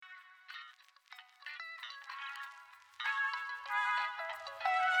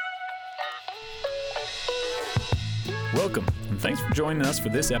Welcome, and thanks for joining us for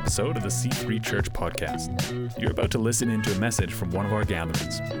this episode of the C3 Church Podcast. You're about to listen into a message from one of our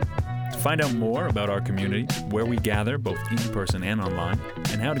gatherings. To find out more about our community, where we gather both in person and online,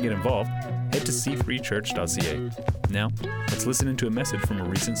 and how to get involved, head to c3church.ca. Now, let's listen into a message from a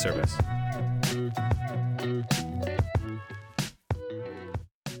recent service.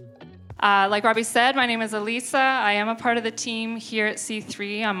 Like Robbie said, my name is Elisa. I am a part of the team here at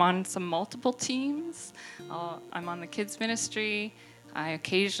C3. I'm on some multiple teams. I'm on the kids ministry. I'm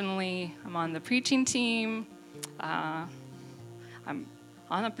on the preaching team. I'm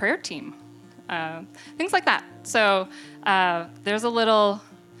on the prayer team. Things like that. So there's a little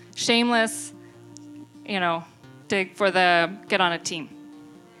shameless, dig for the get on a team.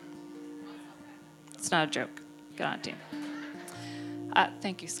 It's not a joke. Get on a team.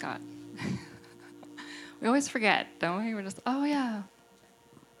 Thank you, Scott. We always forget, don't we? We're just, oh yeah.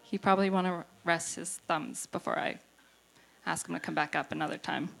 He probably want to rest his thumbs before I ask him to come back up another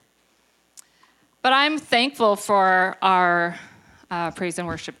time. But I'm thankful for our praise and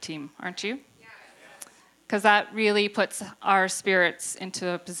worship team, aren't you? Because that really puts our spirits into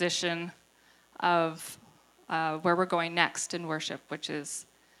a position of where we're going next in worship, which is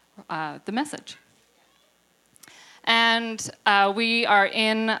the message. And we are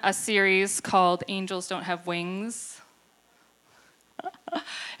in a series called Angels Don't Have Wings.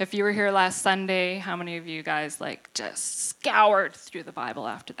 If you were here last Sunday, how many of you guys just scoured through the Bible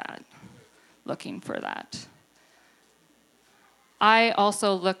after that, looking for that? I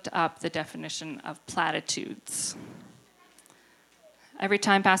also looked up the definition of platitudes. Every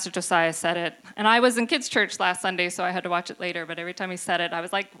time Pastor Josiah said it, and I was in kids' church last Sunday, so I had to watch it later, but every time he said it, I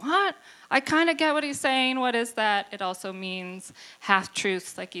was like, what? I kind of get what he's saying. What is that? It also means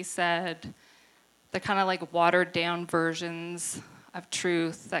half-truths, like he said. They're kind of like watered-down versions of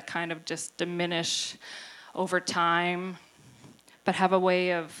truth that kind of just diminish over time, but have a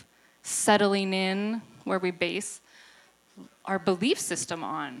way of settling in where we base our belief system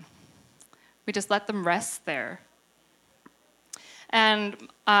on. We just let them rest there. And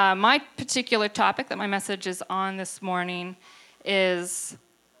my particular topic that my message is on this morning is,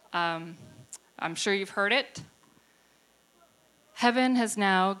 I'm sure you've heard it, heaven has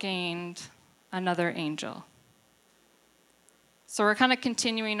now gained another angel. So we're kind of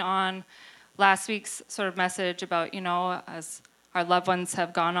continuing on last week's sort of message about, as our loved ones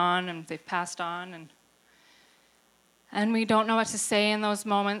have gone on and they've passed on, and we don't know what to say in those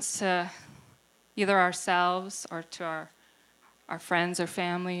moments to either ourselves or to our friends or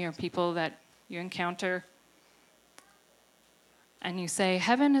family or people that you encounter. And you say,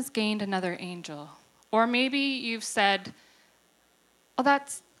 heaven has gained another angel. Or maybe you've said, oh,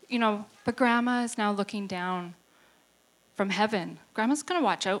 that's, but Grandma is now looking down from heaven. Grandma's going to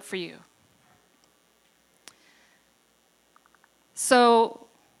watch out for you. So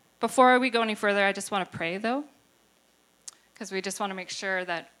before we go any further, I just want to pray, though, because we just want to make sure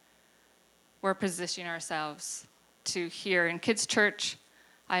that we're positioning ourselves to hear. In kids' church,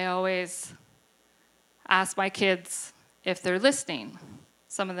 I always ask my kids if they're listening.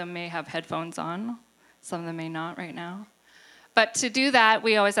 Some of them may have headphones on. Some of them may not right now. But to do that,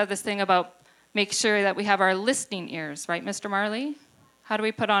 we always have this thing about make sure that we have our listening ears, right, Mr. Marley? How do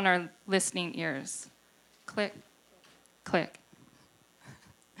we put on our listening ears? Click, click.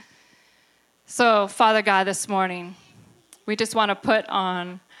 So, Father God, this morning, we just want to put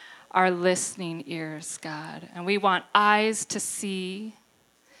on our listening ears, God. And we want eyes to see.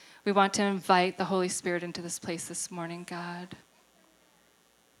 We want to invite the Holy Spirit into this place this morning, God.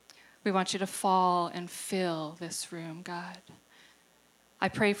 We want you to fall and fill this room, God. I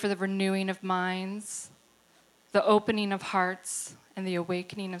pray for the renewing of minds, the opening of hearts, and the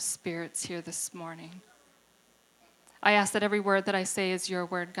awakening of spirits here this morning. I ask that every word that I say is your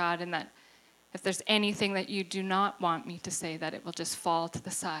word, God, and that if there's anything that you do not want me to say, that it will just fall to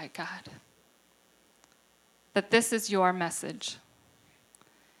the side, God. That this is your message.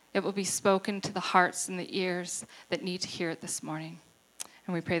 It will be spoken to the hearts and the ears that need to hear it this morning.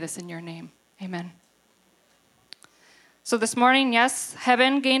 And we pray this in your name. Amen. So this morning, yes,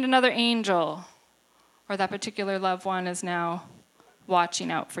 heaven gained another angel, or that particular loved one is now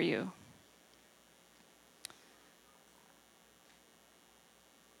watching out for you.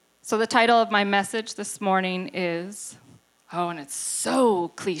 So the title of my message this morning is, and it's so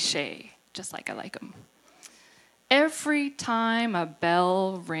cliche, just like I like them. Every time a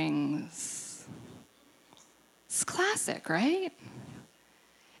bell rings. It's classic, right?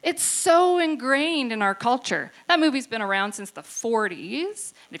 It's so ingrained in our culture. That movie's been around since the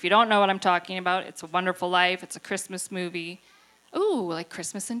 40s. And if you don't know what I'm talking about, It's a Wonderful Life. It's a Christmas movie. Ooh, like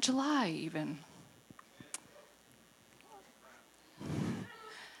Christmas in July even.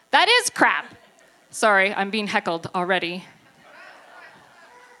 That is crap. Sorry, I'm being heckled already.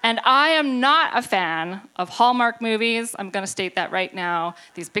 And I am not a fan of Hallmark movies. I'm going to state that right now.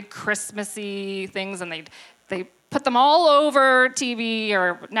 These big Christmassy things, and they put them all over TV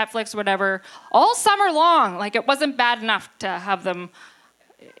or Netflix or whatever, all summer long. Like, it wasn't bad enough to have them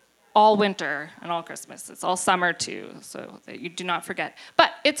all winter and all Christmas. It's all summer too, so that you do not forget.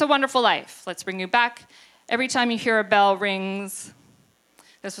 But It's a Wonderful Life. Let's bring you back. Every time you hear a bell rings,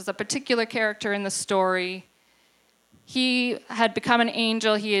 this was a particular character in the story. He had become an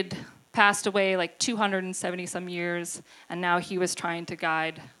angel. He had passed away like 270 some years, and now he was trying to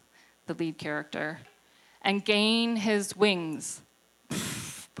guide the lead character and gain his wings.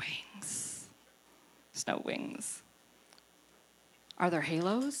 Wings. There's no wings. Are there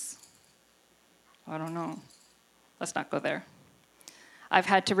halos? I don't know. Let's not go there. I've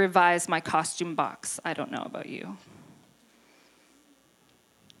had to revise my costume box. I don't know about you.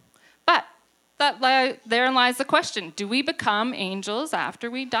 But therein lies the question. Do we become angels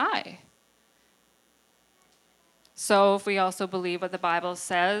after we die? So if we also believe what the Bible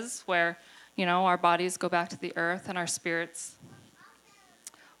says, where, our bodies go back to the earth and our spirits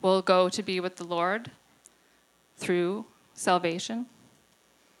will go to be with the Lord through salvation.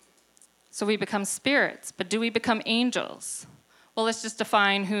 So we become spirits, but do we become angels? Well, let's just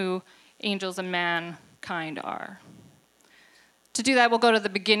define who angels and mankind are. To do that, we'll go to the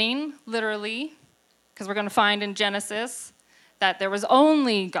beginning, literally, because we're going to find in Genesis that there was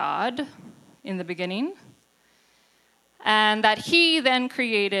only God in the beginning, and that he then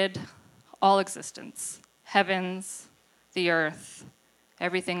created all existence, heavens, the earth,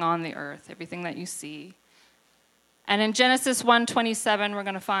 everything on the earth, everything that you see. And in Genesis 1:27, we're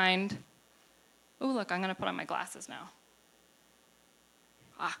going to find, look, I'm going to put on my glasses now.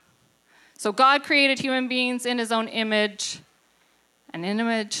 So God created human beings in his own image. And in the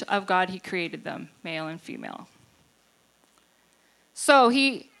image of God, he created them, male and female. So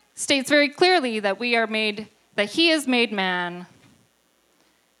he states very clearly that he has made man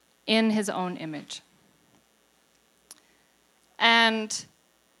in his own image. And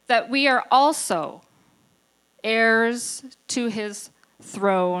that we are also heirs to his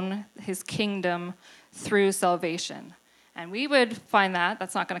throne, his kingdom, through salvation. And we would find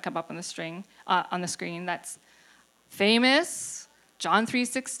that's not going to come up on the screen. That's famous, John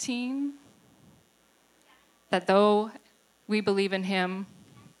 3:16, that though we believe in him,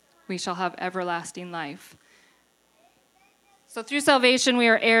 we shall have everlasting life. So through salvation, we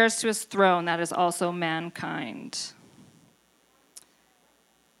are heirs to his throne, that is also mankind.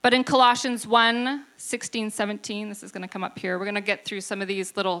 But in Colossians 1:16-17, this is going to come up here, we're going to get through some of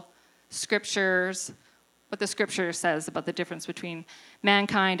these little scriptures, what the scripture says about the difference between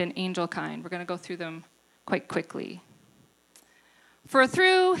mankind and angel kind. We're going to go through them quite quickly. For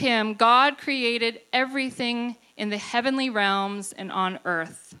through him, God created everything in the heavenly realms and on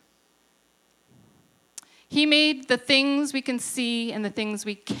earth. He made the things we can see and the things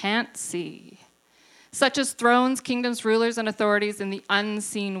we can't see, such as thrones, kingdoms, rulers, and authorities in the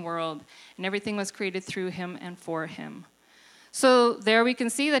unseen world. And everything was created through him and for him. So there we can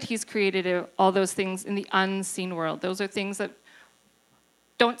see that he's created all those things in the unseen world. Those are things that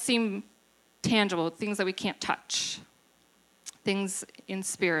don't seem tangible, things that we can't touch, things in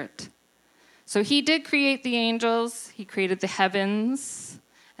spirit. So he did create the angels, he created the heavens,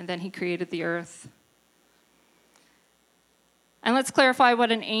 and then he created the earth. And let's clarify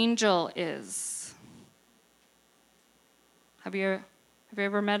what an angel is. Have you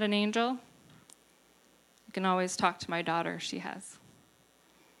ever met an angel? You can always talk to my daughter, she has.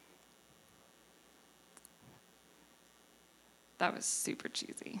 That was super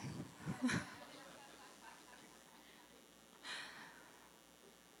cheesy.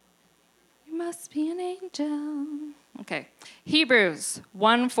 You must be an angel. Okay, Hebrews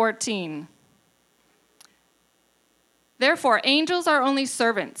 1:14. Therefore, angels are only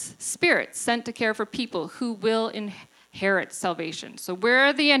servants, spirits sent to care for people who will inherit salvation. So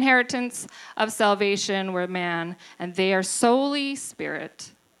we're the inheritance of salvation, we're man, and they are solely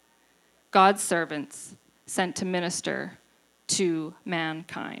spirit, God's servants, sent to minister to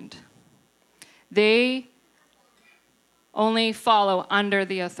mankind. They only follow under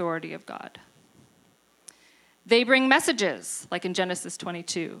the authority of God. They bring messages, like in Genesis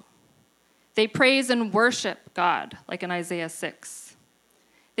 22. They praise and worship God, like in Isaiah 6.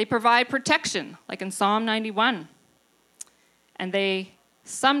 They provide protection, like in Psalm 91. And they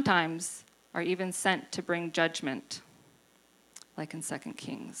sometimes are even sent to bring judgment, like in 2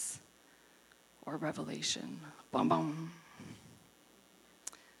 Kings or Revelation. Bum, bum.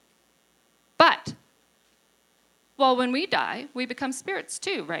 But Well, when we die, we become spirits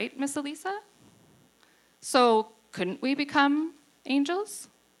too, right, Miss Elisa? So couldn't we become angels?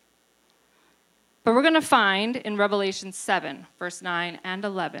 But we're going to find in Revelation 7, verse 9 and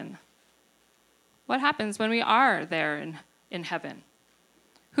 11, what happens when we are there in heaven.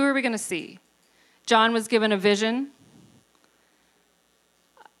 Who are we going to see? John was given a vision,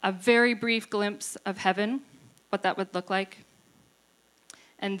 a very brief glimpse of heaven, what that would look like.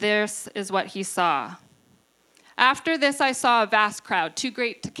 And this is what he saw. After this, I saw a vast crowd, too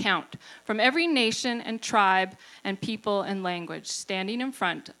great to count, from every nation and tribe and people and language, standing in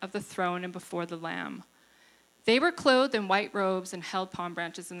front of the throne and before the Lamb. They were clothed in white robes and held palm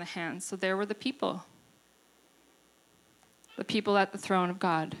branches in the hands. So there were the people at the throne of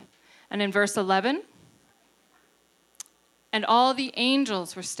God. And in verse 11, and all the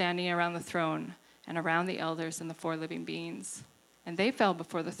angels were standing around the throne and around the elders and the four living beings. And they fell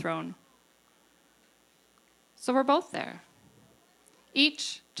before the throne. So we're both there,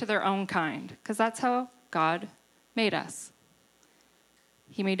 each to their own kind, because that's how God made us.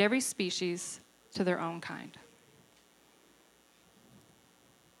 He made every species to their own kind.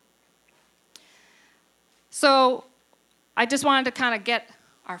 So I just wanted to kind of get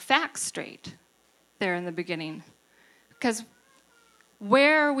our facts straight there in the beginning, because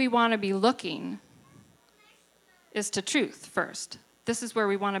where we want to be looking is to truth first. This is where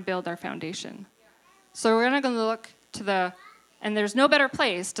we want to build our foundation. So we're going to look to and there's no better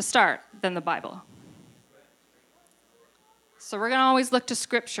place to start than the Bible. So we're going to always look to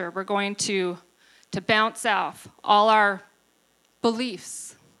Scripture. We're going to bounce off all our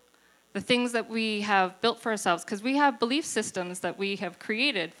beliefs, the things that we have built for ourselves, because we have belief systems that we have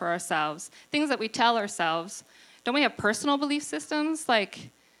created for ourselves, things that we tell ourselves. Don't we have personal belief systems?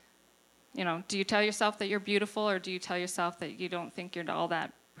 Like, do you tell yourself that you're beautiful, or do you tell yourself that you don't think you're all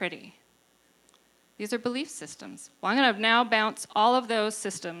that pretty? These are belief systems. Well, I'm going to now bounce all of those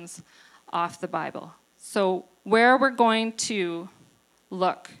systems off the Bible. So where we're going to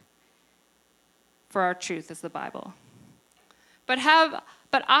look for our truth is the Bible. But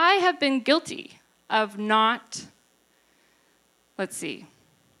I have been guilty of not,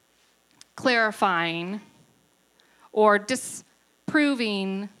 clarifying or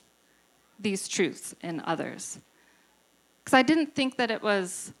disproving these truths in others. Because I didn't think that it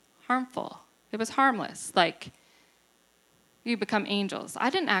was harmful. It was harmless, like you become angels. I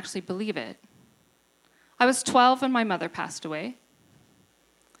didn't actually believe it. I was 12 when my mother passed away.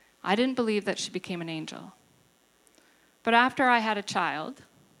 I didn't believe that she became an angel. But after I had a child,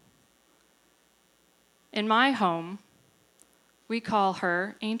 in my home, we call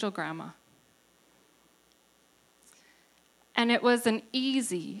her Angel Grandma. And it was an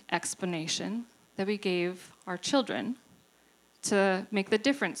easy explanation that we gave our children to make the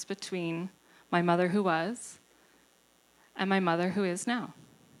difference between my mother who was and my mother who is now.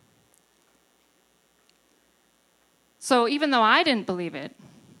 So even though I didn't believe it,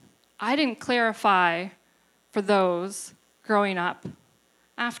 I didn't clarify for those growing up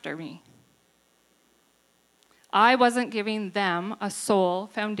after me. I wasn't giving them a sole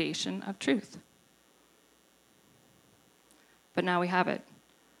foundation of truth. But now we have it.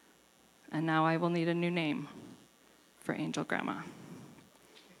 And now I will need a new name for Angel Grandma.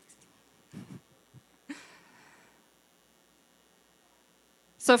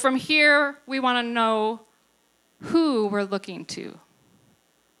 So from here, we want to know who we're looking to.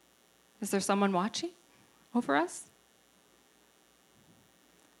 Is there someone watching over us?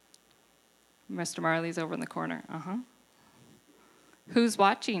 Mr. Marley's over in the corner. Who's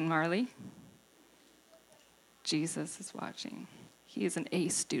watching, Marley? Jesus is watching. He is an A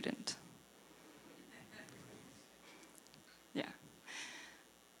student. Yeah.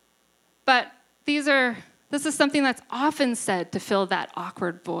 But this is something that's often said to fill that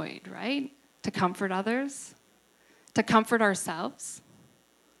awkward void, right? To comfort others, to comfort ourselves.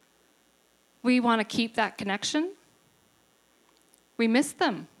 We want to keep that connection. We miss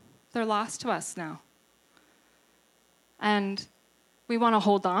them. They're lost to us now. And we want to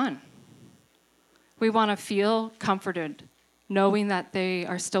hold on. We want to feel comforted, knowing that they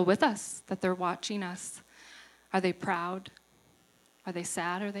are still with us, that they're watching us. Are they proud? Are they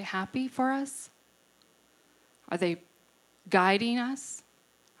sad? Are they happy for us? Are they guiding us?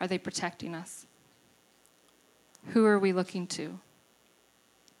 Are they protecting us? Who are we looking to?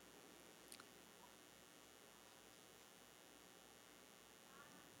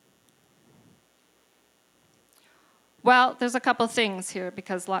 Well, there's a couple things here,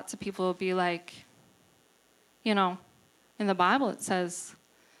 because lots of people will be like, in the Bible it says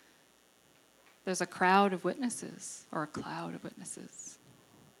there's a crowd of witnesses or a cloud of witnesses.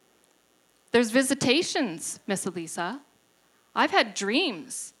 There's visitations, Miss Elisa. I've had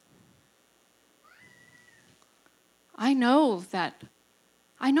dreams. I know that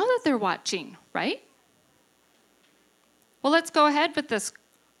they're watching, right? Well, let's go ahead with this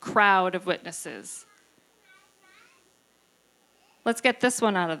crowd of witnesses. Let's get this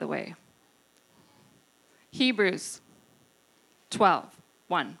one out of the way. Hebrews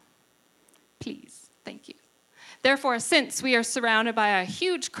 12:1. Please, thank you. Therefore, since we are surrounded by a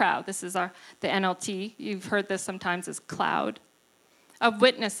huge crowd, this is the NLT, you've heard this sometimes as cloud, of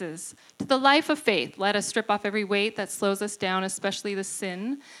witnesses to the life of faith, let us strip off every weight that slows us down, especially the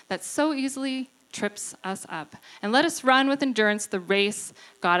sin that so easily trips us up. And let us run with endurance the race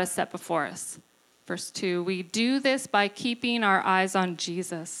God has set before us. Verse 2, we do this by keeping our eyes on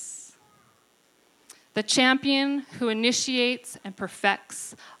Jesus, the champion who initiates and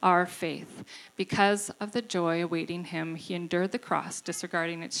perfects our faith. Because of the joy awaiting him, he endured the cross,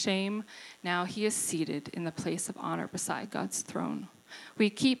 disregarding its shame. Now he is seated in the place of honor beside God's throne. We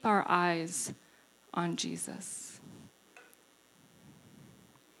keep our eyes on Jesus.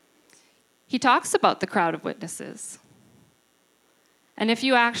 He talks about the crowd of witnesses. And if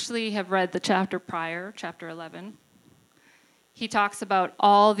you actually have read the chapter prior, chapter 11, he talks about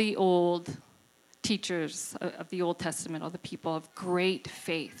all the old teachers of the Old Testament, all the people of great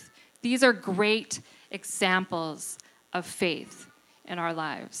faith. These are great examples of faith in our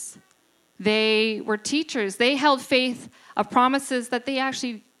lives. They were teachers. They held faith of promises that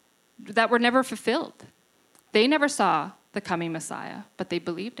were never fulfilled. They never saw the coming Messiah, but they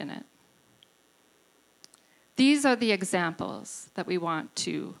believed in it. These are the examples that we want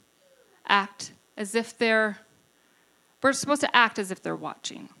to act as if we're supposed to act as if they're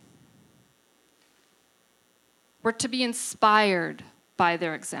watching. We're to be inspired by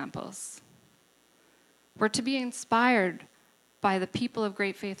their examples. We're to be inspired by the people of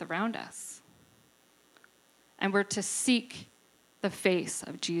great faith around us. And we're to seek the face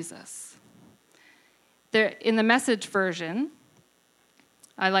of Jesus. In the Message version,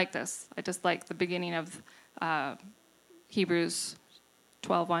 I like this. I just like the beginning of Hebrews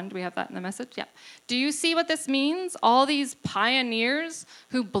 12:1. Do we have that in the Message? Yeah. Do you see what this means? All these pioneers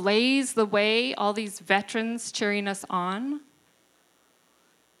who blaze the way, all these veterans cheering us on.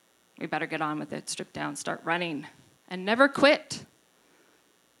 We better get on with it, strip down, start running, and never quit.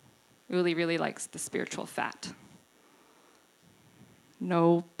 Uli really likes the spiritual fat.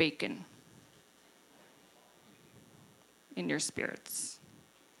 No bacon in your spirits.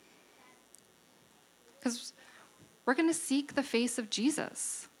 Because we're going to seek the face of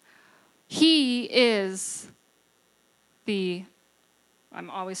Jesus. He is I'm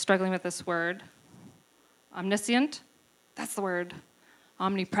always struggling with this word, omniscient, that's the word,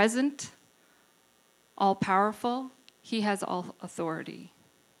 omnipresent, all-powerful. He has all authority.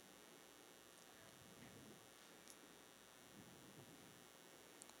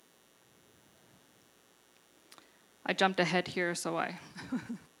 I jumped ahead here, so I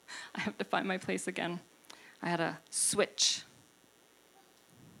have to find my place again. I had a switch.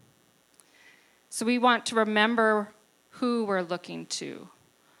 So we want to remember who we're looking to.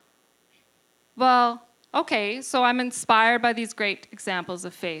 Well, okay, so I'm inspired by these great examples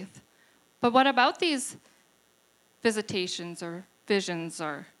of faith. But what about these visitations or visions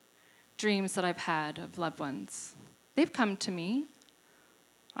or dreams that I've had of loved ones? They've come to me.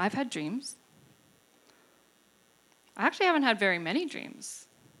 I've had dreams. I actually haven't had very many dreams.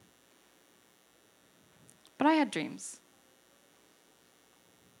 But I had dreams.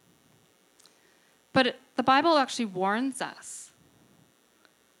 But the Bible actually warns us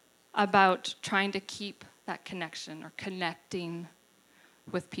about trying to keep that connection or connecting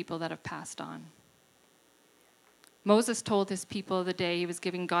with people that have passed on. Moses told his people the day he was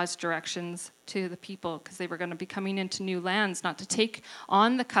giving God's directions to the people because they were going to be coming into new lands, not to take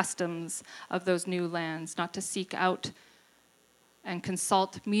on the customs of those new lands, not to seek out and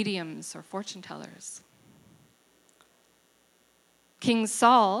consult mediums or fortune tellers. King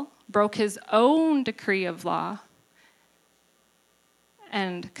Saul broke his own decree of law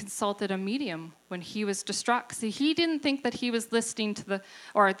and consulted a medium when he was distraught. See, he didn't think that he was listening to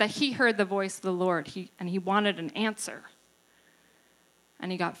or that he heard the voice of the Lord, and he wanted an answer.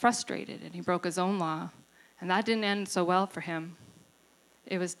 And he got frustrated, and he broke his own law, and that didn't end so well for him.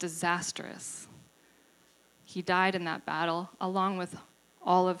 It was disastrous. He died in that battle, along with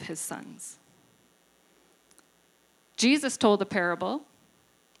all of his sons. Jesus told a parable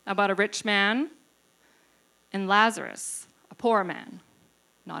about a rich man and Lazarus, a poor man,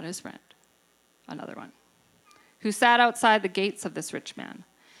 not his friend, another one, who sat outside the gates of this rich man.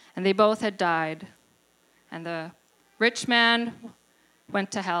 And they both had died. And the rich man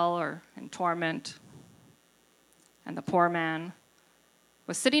went to hell or in torment, and the poor man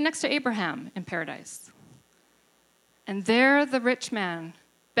was sitting next to Abraham in paradise. And there the rich man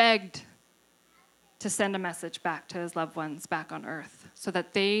begged to send a message back to his loved ones back on earth so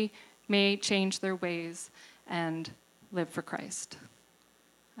that they may change their ways and live for Christ.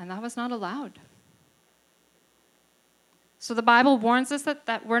 And that was not allowed. So the Bible warns us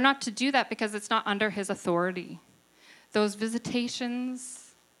that we're not to do that because it's not under his authority. Those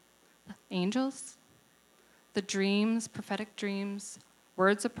visitations, angels, the dreams, prophetic dreams,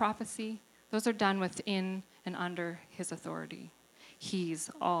 words of prophecy, those are done within and under his authority. He's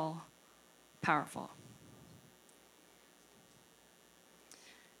all powerful.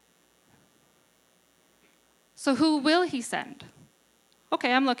 So who will he send?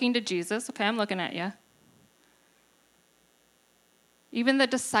 Okay, I'm looking to Jesus. Okay, I'm looking at you. Even the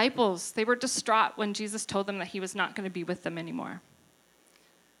disciples, they were distraught when Jesus told them that he was not going to be with them anymore.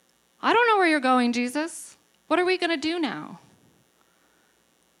 I don't know where you're going, Jesus. What are we going to do now?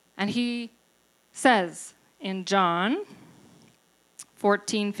 And he says in John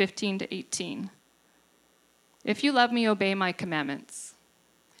 14:15-18, if you love me, obey my commandments.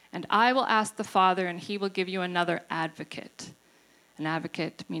 And I will ask the Father, and he will give you another advocate. An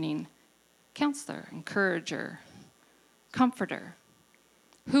advocate meaning counselor, encourager, comforter,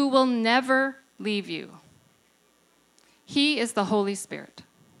 who will never leave you. He is the Holy Spirit,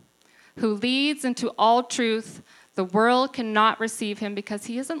 who leads into all truth. The world cannot receive him because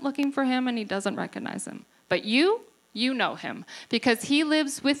he isn't looking for him and he doesn't recognize him. But you know him, because he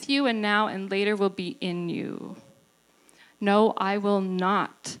lives with you and now and later will be in you. No, I will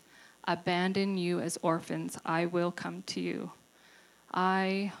not abandon you as orphans. I will come to you.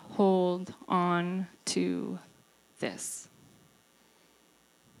 I hold on to this.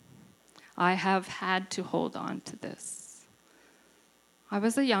 I have had to hold on to this. I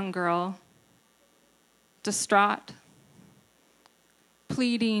was a young girl, distraught,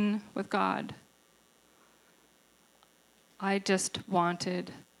 pleading with God. I just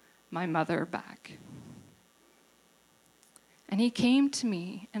wanted my mother back. And he came to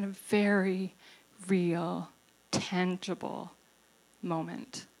me in a very real, tangible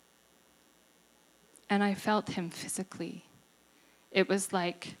moment. And I felt him physically. It was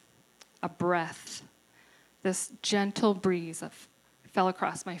like a breath. This gentle breeze fell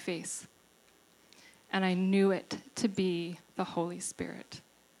across my face. And I knew it to be the Holy Spirit.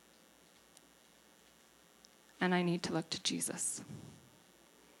 And I need to look to Jesus.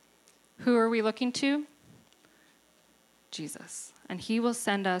 Who are we looking to? Jesus. And he will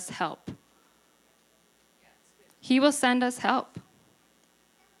send us help. He will send us help.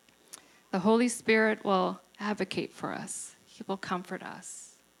 The Holy Spirit will advocate for us. He will comfort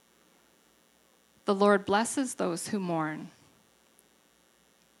us. The Lord blesses those who mourn.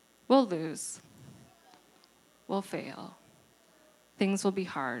 We'll lose. We'll fail. Things will be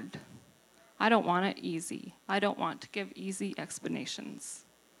hard. I don't want it easy. I don't want to give easy explanations,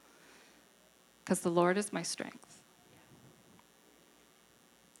 because the Lord is my strength.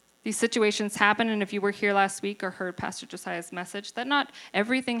 These situations happen, and if you were here last week or heard Pastor Josiah's message, that not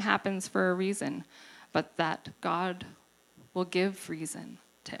everything happens for a reason, but that God will give reason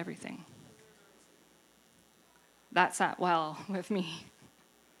to everything. That sat well with me.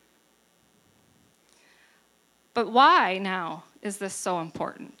 But why now is this so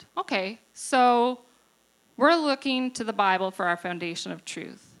important? Okay, so we're looking to the Bible for our foundation of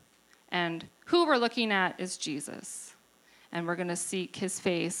truth. And who we're looking at is Jesus. And we're going to seek his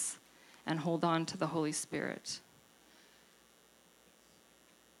face and hold on to the Holy Spirit.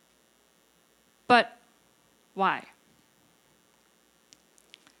 But why?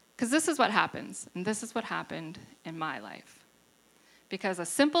 Because this is what happens, and this is what happened in my life. Because a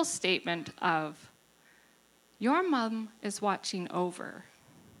simple statement of, your mom is watching over,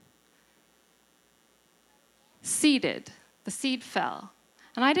 seeded, the seed fell.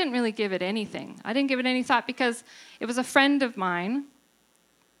 And I didn't really give it anything. I didn't give it any thought because it was a friend of mine,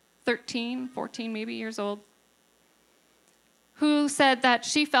 13, 14 maybe years old, who said that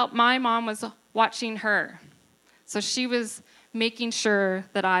she felt my mom was watching her. So she was making sure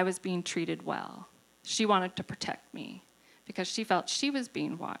that I was being treated well. She wanted to protect me because she felt she was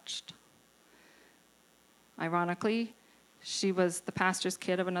being watched. Ironically, she was the pastor's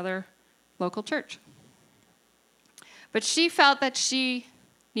kid of another local church. But she felt that she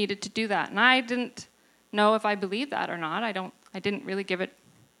needed to do that. And I didn't know if I believed that or not. I didn't really give it,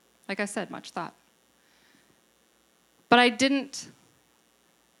 like I said, much thought. But I didn't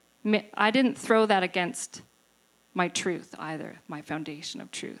throw that against my truth either, my foundation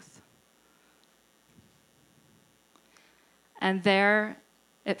of truth. And there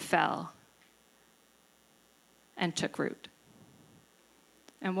it fell and took root.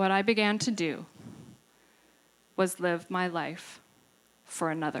 And what I began to do was live my life for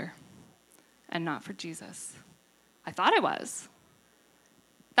another and not for Jesus. I thought I was.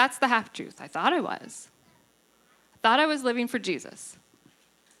 That's the half-truth. I thought I was. I thought I was living for Jesus.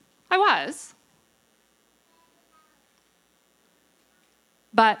 I was.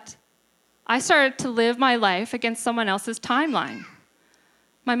 But I started to live my life against someone else's timeline.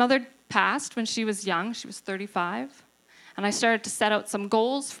 My mother passed when she was young. She was 35. And I started to set out some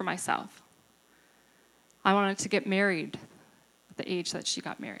goals for myself. I wanted to get married at the age that she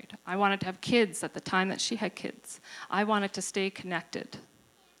got married. I wanted to have kids at the time that she had kids. I wanted to stay connected.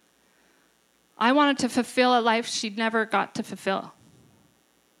 I wanted to fulfill a life she'd never got to fulfill.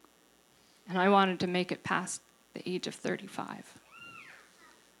 And I wanted to make it past the age of 35.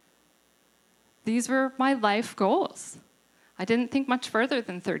 These were my life goals. I didn't think much further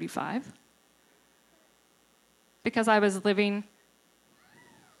than 35 because I was living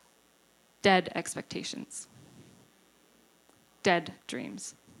dead expectations, dead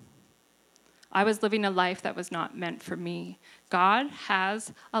dreams. I was living a life that was not meant for me. God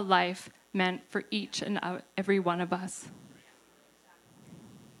has a life meant for each and every one of us.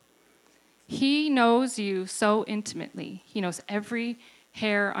 He knows you so intimately. He knows every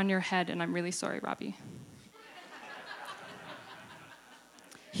hair on your head, and I'm really sorry, Robbie.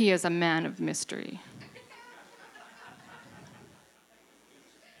 He is a man of mystery.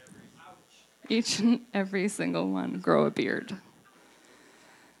 Each and every single one grow a beard.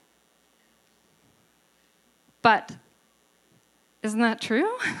 But isn't that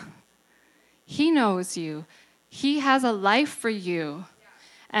true? He knows you. He has a life for you.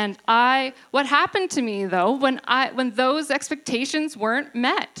 And what happened to me though, when those expectations weren't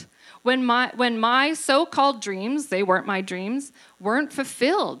met, when my so-called dreams, they weren't my dreams, weren't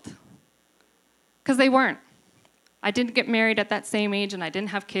fulfilled, because they weren't. I didn't get married at that same age, and I didn't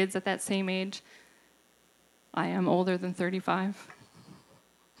have kids at that same age. I am older than 35.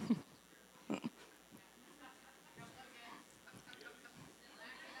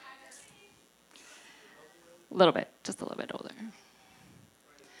 A little bit, just a little bit older.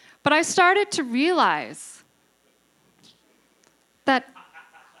 But I started to realize that,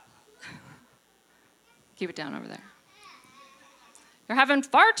 keep it down over there. You're having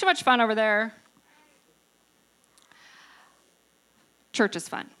far too much fun over there. Church is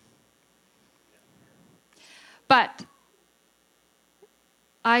fun. But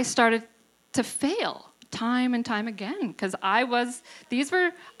I started to fail time and time again because these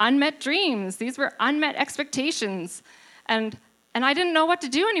were unmet dreams. These were unmet expectations. And I didn't know what to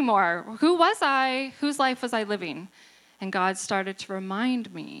do anymore. Who was I? Whose life was I living? And God started to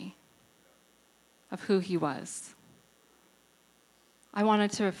remind me of who he was. I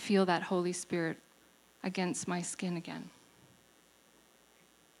wanted to feel that Holy Spirit against my skin again.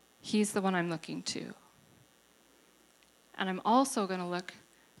 He's the one I'm looking to. And I'm also going to look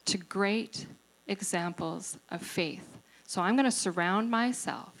to great examples of faith. So I'm going to surround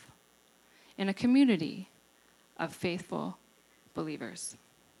myself in a community of faithful believers,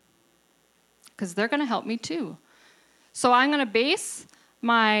 because they're going to help me too. So I'm going to base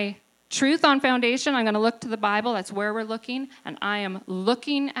my truth on foundation. I'm going to look to the Bible. That's where we're looking. And I am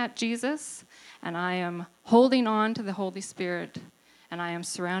looking at Jesus, and I am holding on to the Holy Spirit, and I am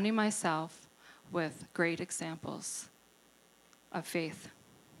surrounding myself with great examples of faith.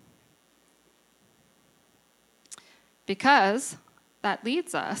 Because that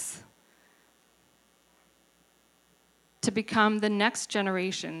leads us to become the next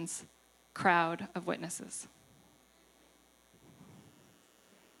generation's crowd of witnesses.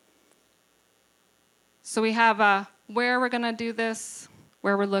 So we have where we're going to do this,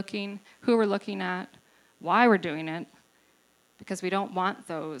 where we're looking, who we're looking at, why we're doing it, because we don't want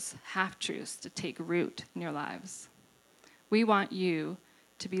those half-truths to take root in your lives. We want you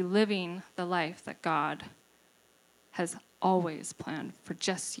to be living the life that God has always planned for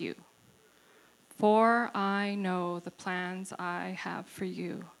just you. For I know the plans I have for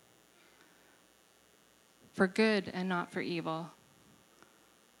you, for good and not for evil,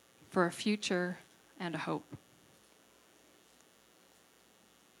 for a future and a hope.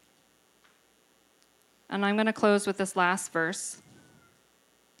 And I'm going to close with this last verse,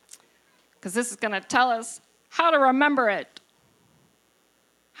 because this is going to tell us how to remember it.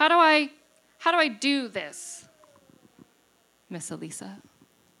 How do I do this, Miss Elisa?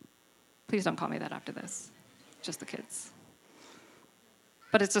 Please don't call me that after this. Just the kids.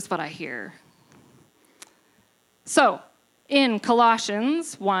 But it's just what I hear. So, in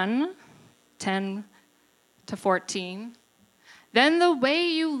Colossians 1:10-14, Then the way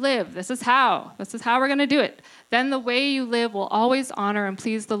you live, this is how we're going to do it. Then the way you live will always honor and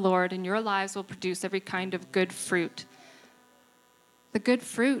please the Lord, and your lives will produce every kind of good fruit. The good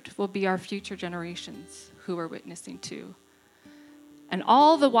fruit will be our future generations who we're witnessing to. And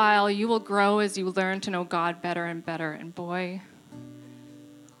all the while, you will grow as you learn to know God better and better. And boy,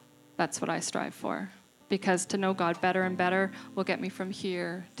 that's what I strive for. Because to know God better and better will get me from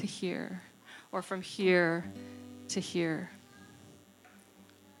here to here, or from here to here.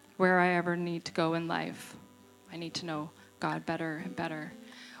 Where I ever need to go in life, I need to know God better and better.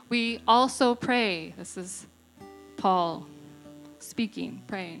 We also pray, this is Paul speaking,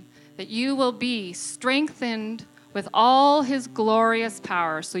 praying, that you will be strengthened with all his glorious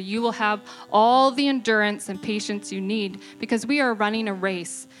power, so you will have all the endurance and patience you need, because we are running a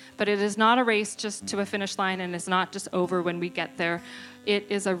race, but it is not a race just to a finish line, and it's not just over when we get there. It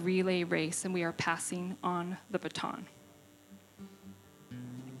is a relay race, and we are passing on the baton.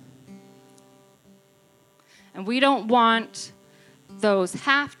 And we don't want those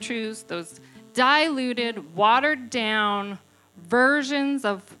half-truths, those diluted, watered-down versions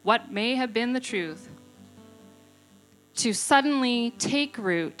of what may have been the truth to suddenly take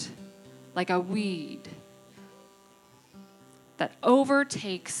root like a weed that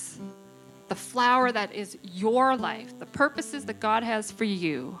overtakes the flower that is your life, the purposes that God has for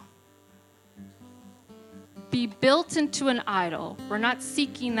you. Be built into an idol. We're not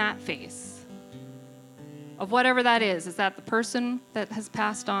seeking that face of whatever that is. Is that the person that has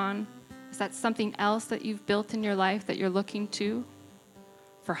passed on? Is that something else that you've built in your life that you're looking to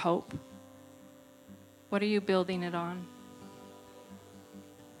for hope? What are you building it on?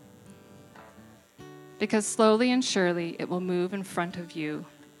 Because slowly and surely it will move in front of you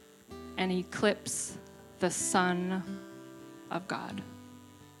and eclipse the Son of God.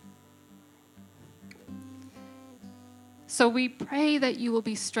 So we pray that you will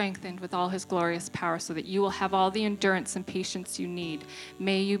be strengthened with all his glorious power so that you will have all the endurance and patience you need.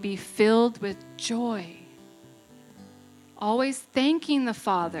 May you be filled with joy, always thanking the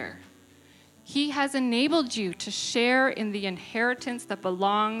Father. He has enabled you to share in the inheritance that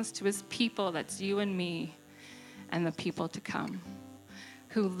belongs to his people, that's you and me, and the people to come,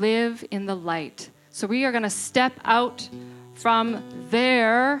 who live in the light. So we are going to step out from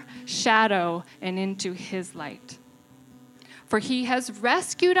their shadow and into his light. For he has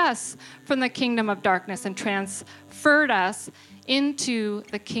rescued us from the kingdom of darkness and transferred us into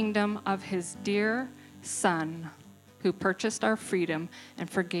the kingdom of his dear Son, who purchased our freedom and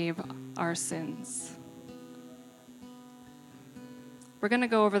forgave our sins. We're going to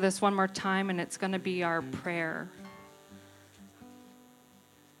go over this one more time, and it's going to be our prayer.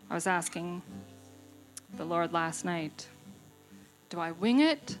 I was asking the Lord last night, do I wing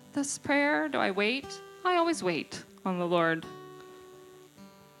it, this prayer? Do I wait? I always wait on the Lord.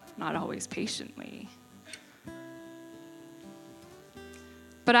 Not always patiently.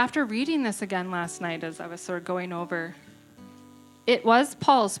 But after reading this again last night, as I was sort of going over, it was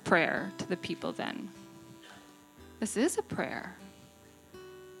Paul's prayer to the people then. This is a prayer.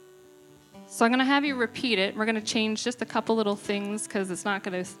 So I'm going to have you repeat it. We're going to change just a couple little things because it's not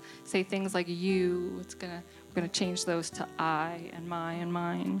going to say things like you. We're going to change those to I and my and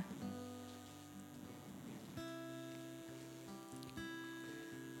mine.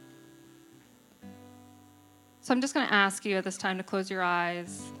 So I'm just going to ask you at this time to close your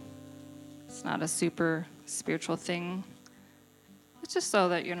eyes. It's not a super spiritual thing. It's just so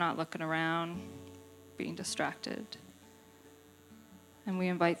that you're not looking around, being distracted. And we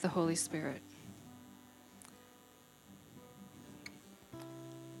invite the Holy Spirit.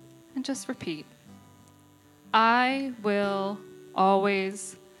 And just repeat. I will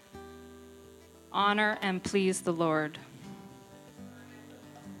always honor and please the Lord.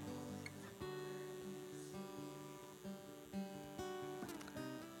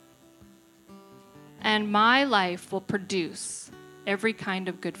 And my life will produce every kind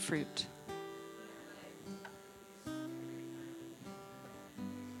of good fruit.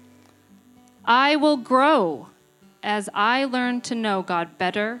 I will grow as I learn to know God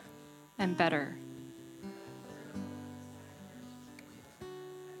better and better.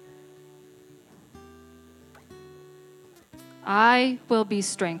 I will be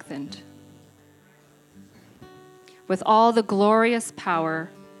strengthened with all the glorious power.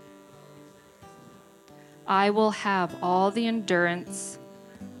 I will have all the endurance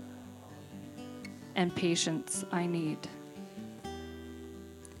and patience I need.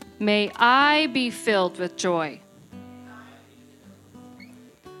 May I be filled with joy,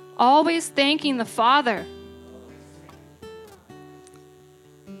 always thanking the Father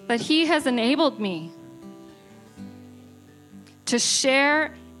that He has enabled me to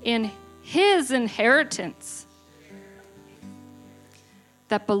share in his inheritance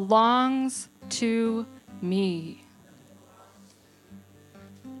that belongs to me.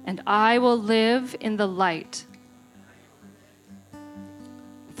 And I will live in the light.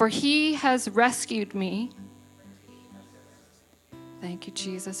 For he has rescued me, thank you,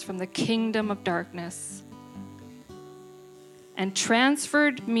 Jesus, from the kingdom of darkness and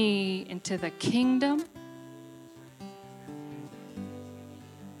transferred me into the kingdom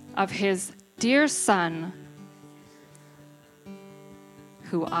of his dear Son,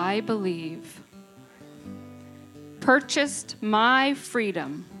 who I believe purchased my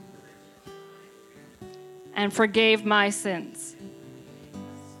freedom and forgave my sins.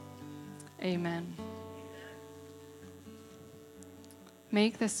 Amen.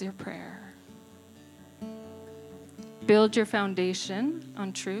 Make this your prayer. Build your foundation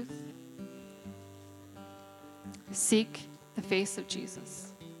on truth. Seek the face of Jesus.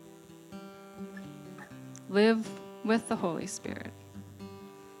 Live with the Holy Spirit.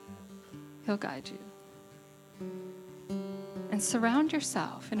 He'll guide you. And surround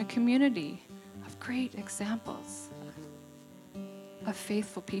yourself in a community of great examples of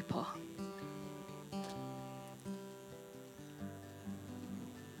faithful people.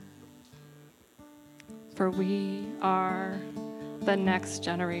 For we are the next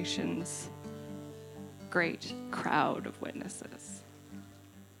generation's great crowd of witnesses.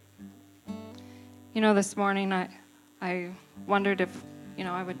 You know, this morning I wondered if,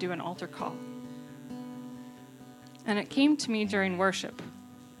 I would do an altar call. And it came to me during worship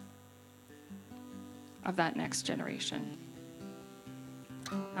of that next generation.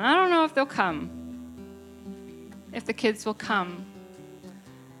 And I don't know if they'll come, if the kids will come.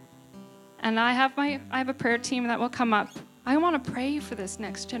 And I have a prayer team that will come up. I want to pray for this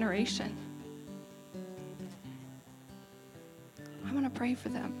next generation. I want to pray for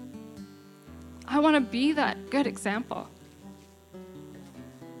them. I want to be that good example.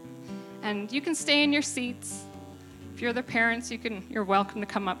 And you can stay in your seats. If you're the parents, you're welcome to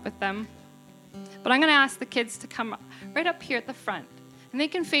come up with them. But I'm going to ask the kids to come right up here at the front. And they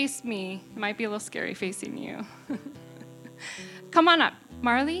can face me. It might be a little scary facing you. Come on up.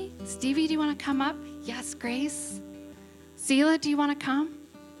 Marley, Stevie, do you want to come up? Yes, Grace. Zila, do you want to come?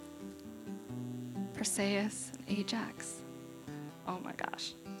 Perseus and Ajax. Oh my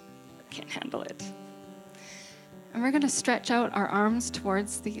gosh, I can't handle it. And we're going to stretch out our arms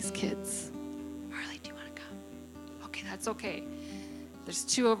towards these kids. Marley, do you want to come? Okay, that's okay. There's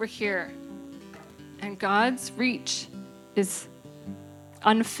two over here. And God's reach is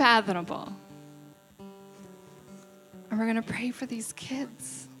unfathomable. And we're going to pray for these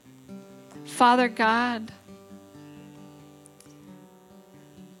kids. Father God,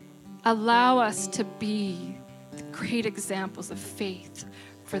 allow us to be the great examples of faith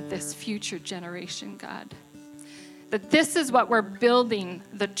for this future generation, God. That this is what we're building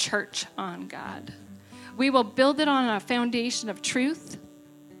the church on, God. We will build it on a foundation of truth,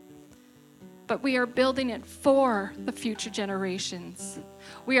 but we are building it for the future generations.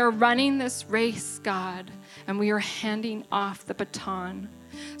 We are running this race, God, and we are handing off the baton.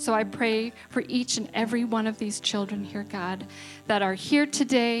 So I pray for each and every one of these children here, God, that are here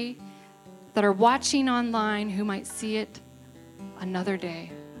today, that are watching online, who might see it another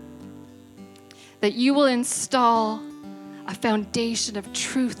day. That you will install a foundation of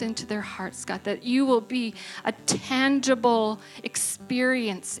truth into their hearts, God, that you will be a tangible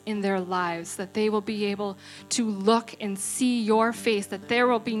experience in their lives, that they will be able to look and see your face, that there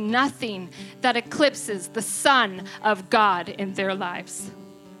will be nothing that eclipses the Son of God in their lives.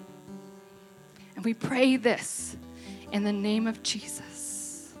 And we pray this in the name of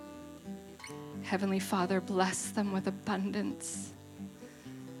Jesus. Heavenly Father, bless them with abundance.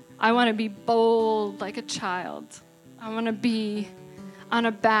 I want to be bold like a child. I want to be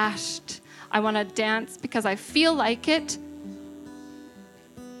unabashed. I want to dance because I feel like it.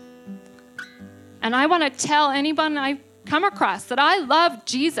 And I want to tell anyone I come across that I love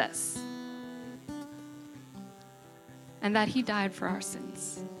Jesus and that he died for our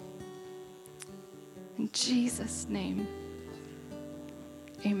sins. In Jesus' name,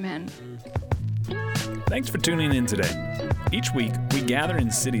 amen. Thanks for tuning in today. Each week, we gather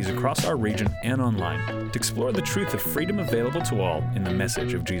in cities across our region and online to explore the truth of freedom available to all in the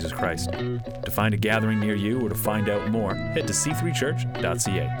message of Jesus Christ. To find a gathering near you or to find out more, head to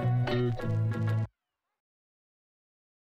c3church.ca.